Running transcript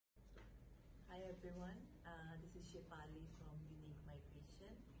everyone. This is Shefali from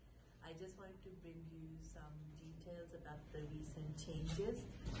Migration. I just wanted to bring you some details about the recent changes.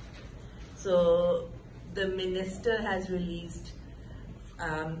 So the minister has released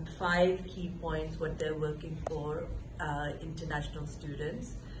 5 key points what they're working for international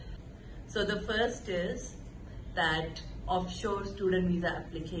students. So the first is that offshore student visa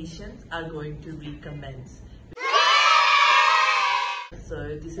applications are going to recommence.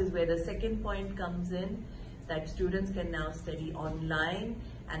 So this is where the second point comes in, that students can now study online,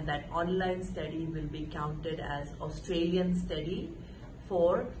 and that online study will be counted as Australian study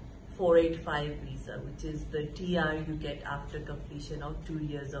for 485 visa, which is the TR you get after completion of 2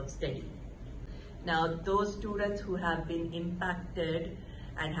 years of study. Now, those students who have been impacted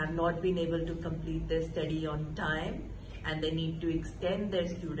and have not been able to complete their study on time, and they need to extend their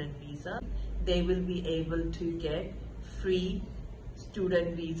student visa, they will be able to get free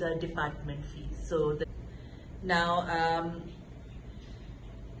student visa department fees. So now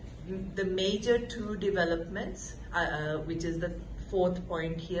the major 2 developments, which is the 4th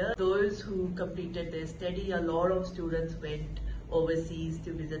point here, those who completed their study, a lot of students went overseas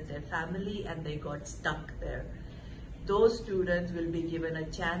to visit their family and they got stuck there. Those students will be given a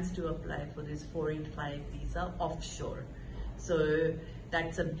chance to apply for this 485 visa offshore. So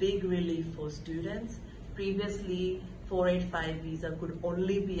that's a big relief for students. Previously, 485 visa could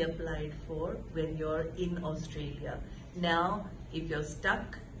only be applied for when you're in Australia. Now, if you're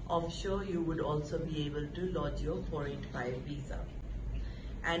stuck offshore, you would also be able to lodge your 485 visa.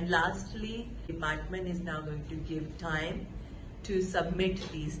 And lastly, the department is now going to give time to submit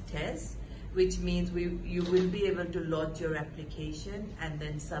these tests, which means you will be able to lodge your application and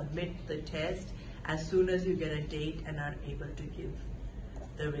then submit the test as soon as you get a date and are able to give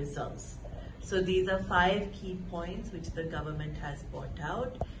the results. So these are 5 key points which the government has brought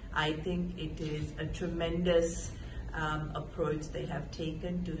out. I think it is a tremendous approach they have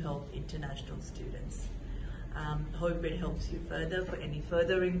taken to help international students. Hope it helps you further. For any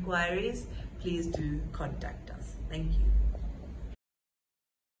further inquiries, please do contact us. Thank you.